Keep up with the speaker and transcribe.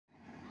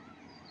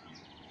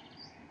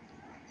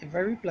A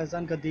very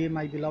pleasant good day,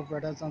 my beloved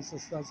brothers and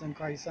sisters in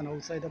Christ and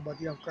outside the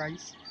body of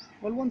Christ.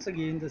 Well, once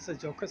again, this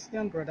is your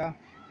Christian brother,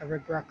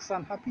 Eric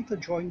Braxton. Happy to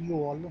join you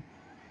all,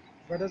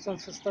 brothers and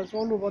sisters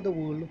all over the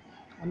world,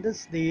 on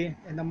this day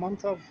in the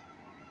month of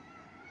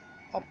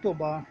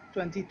October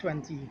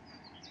 2020.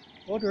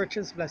 God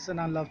riches, blessing,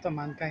 and love to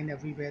mankind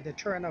everywhere, the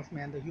children of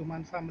men, the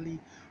human family,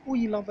 who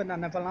He love in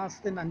an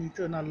everlasting and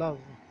eternal love.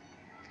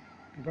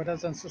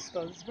 Brothers and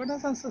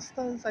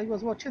sisters, I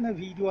was watching a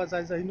video as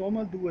I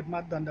normally do with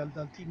Matt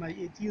Dundalty, my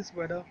atheist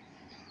brother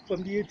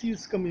from the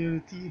atheist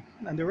community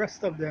and the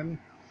rest of them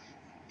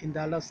in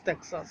Dallas,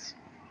 Texas.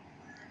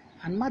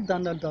 And Matt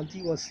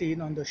Dundalty was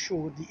saying on the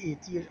show, the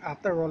atheist,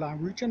 after all,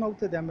 I'm reaching out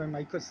to them in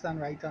my Christian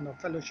right and of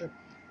fellowship,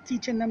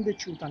 teaching them the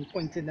truth and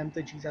pointing them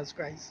to Jesus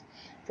Christ.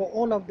 For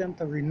all of them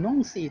to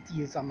renounce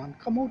atheism and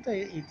come out of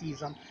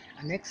atheism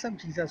and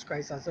accept Jesus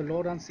Christ as the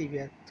Lord and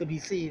Savior to be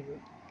saved.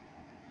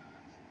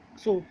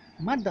 So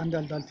Matt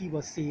Dundalty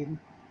was saying,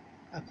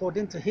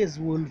 according to his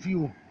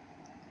worldview,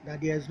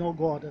 that there is no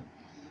God.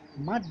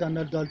 Matt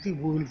Dundalty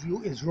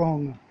worldview is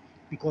wrong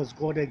because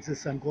God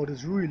exists and God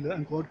is real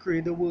and God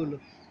created the world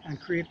and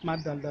create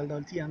Matt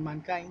Dundalty and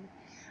mankind.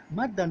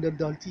 Matt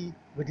Dundalty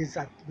with his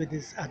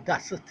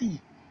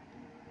audacity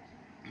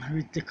and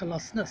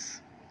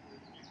ridiculousness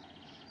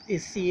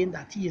is saying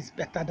that he is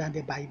better than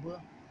the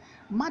Bible.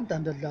 Matt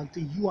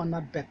Dundalty, you are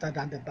not better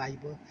than the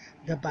Bible.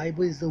 The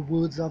Bible is the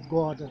words of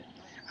God.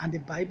 And the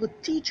Bible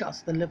teaches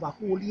us to live a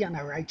holy and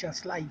a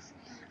righteous life.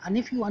 And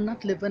if you are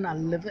not living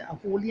a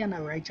holy and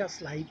a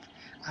righteous life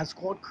as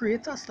God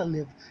creates us to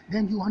live,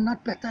 then you are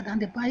not better than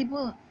the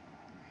Bible.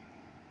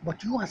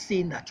 But you are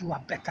saying that you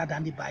are better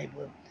than the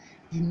Bible.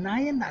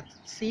 Denying that,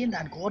 saying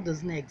that God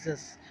doesn't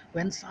exist.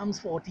 When Psalms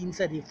 14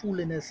 said, a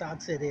fool in his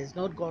heart said, there is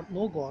not God,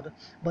 no God,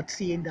 but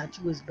saying that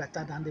you is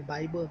better than the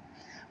Bible.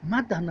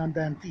 Matt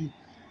Dundalty,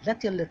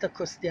 let your little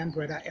Christian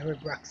brother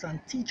Eric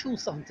Braxton teach you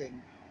something.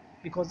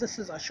 Because this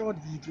is a short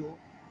video.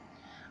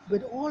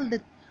 With all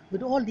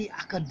the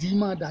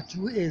academia that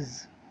you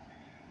is,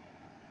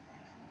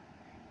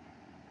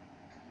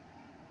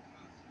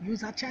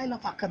 you's a child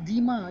of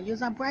academia,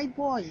 you's a bright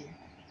boy.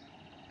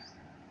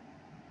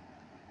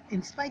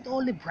 In spite of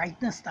all the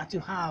brightness that you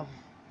have,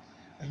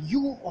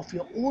 you of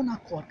your own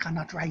accord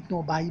cannot write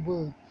no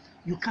Bible.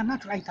 You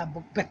cannot write a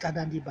book better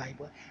than the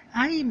Bible.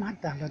 I,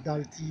 Matt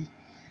Dundalty,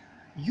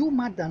 you,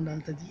 Matt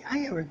Dundalty,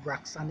 I, Eric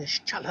Braxton, is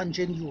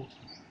challenging you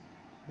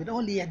with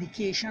all the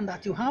education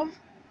that you have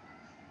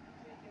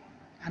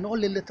and all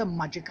the little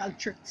magical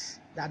tricks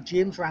that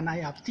James and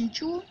I have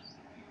teach you,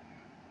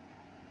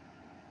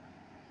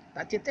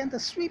 that you tend to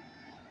sweep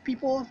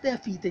people off their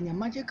feet in your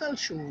magical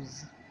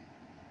shows.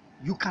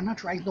 You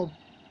cannot write no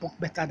book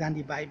better than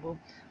the Bible.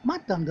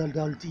 Matt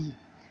Dundalty,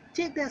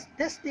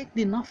 let's take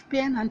enough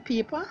pen and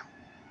paper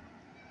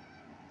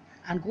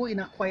and go in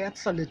a quiet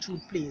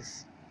solitude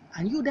place.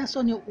 And you that's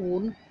on your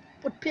own,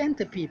 put pen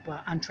to paper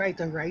and try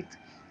to write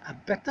a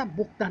better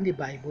book than the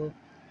Bible.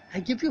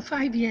 I give you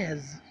 5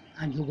 years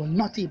and you will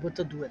not be able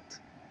to do it,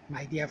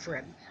 my dear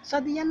friend. So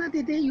at the end of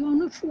the day, you're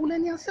only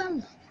fooling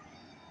yourself.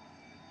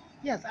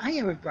 Yes, I,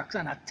 Eric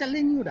Braxton, I'm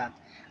telling you that.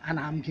 And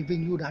I'm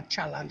giving you that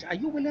challenge. Are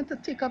you willing to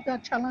take up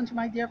that challenge,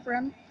 my dear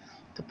friend?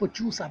 To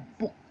produce a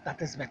book that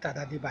is better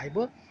than the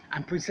Bible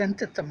and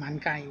present it to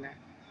mankind.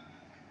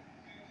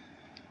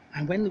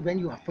 And when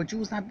you have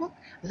produced that book,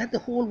 let the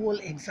whole world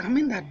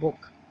examine that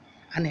book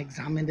and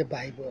examine the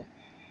Bible.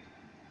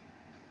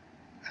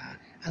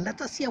 And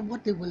let us hear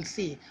what they will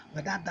say,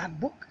 whether that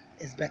book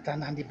is better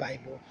than the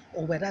Bible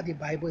or whether the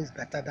Bible is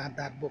better than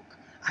that book.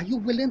 Are you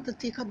willing to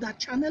take up that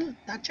challenge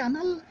that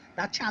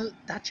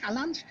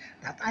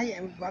I,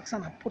 Eric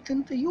Braxton, have put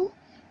into you?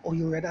 Or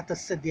you rather to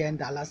sit there in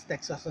Dallas,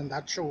 Texas on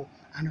that show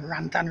and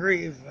rant and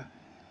rave?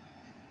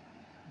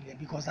 Yeah,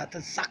 because that's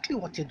exactly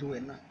what you're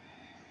doing.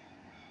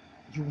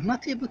 You will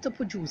not able to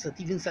produce it,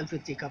 even if you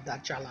take up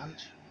that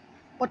challenge.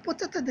 But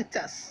put it to the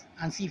test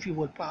and see if you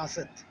will pass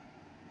it.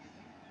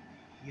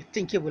 You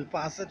think you will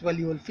pass it? Well,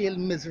 you will fail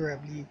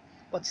miserably.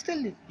 But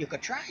still, you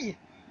could try.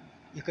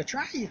 You could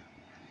try.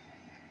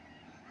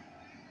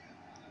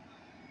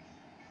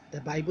 The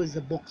Bible is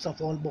the books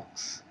of all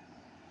books.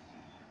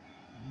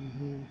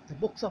 The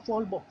books of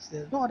all books.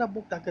 There's no other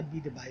book that could be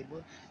the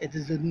Bible. It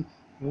is the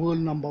world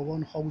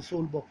 #1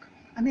 household book.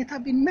 And it has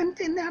been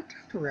maintained that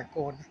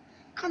record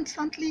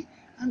constantly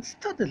and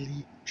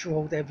steadily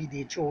throughout every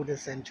day, throughout the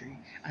century.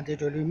 And it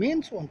will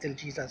remain so until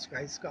Jesus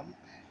Christ comes.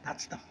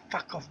 That's the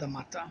fact of the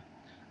matter.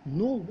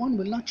 No one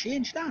will not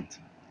change that.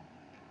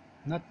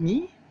 Not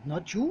me,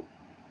 not you.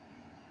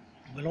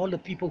 Well, all the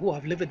people who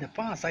have lived in the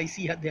past, I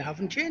see they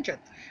haven't changed it.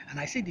 And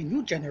I see the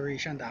new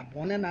generation that are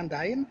born and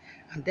dying,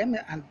 and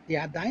they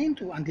are dying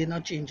too, and they're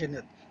not changing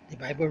it. The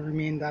Bible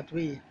remains that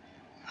way.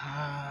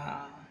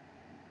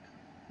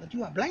 But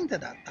you are blind to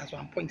that. That's why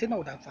I'm pointing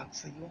out that fact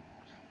to you.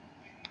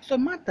 So,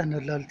 Matt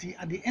Dundalty,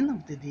 at the end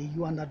of the day,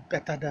 you are not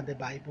better than the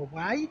Bible.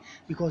 Why?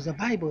 Because the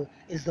Bible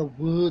is the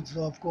words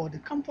of God. They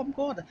come from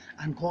God,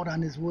 and God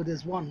and His word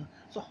is one.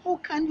 So, how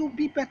can you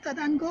be better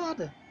than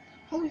God?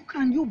 How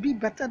can you be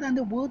better than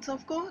the words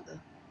of God?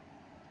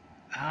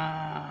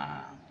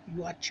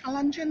 you are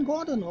challenging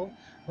God, you know.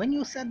 When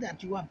you said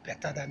that you are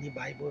better than the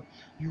Bible,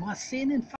 you are saying in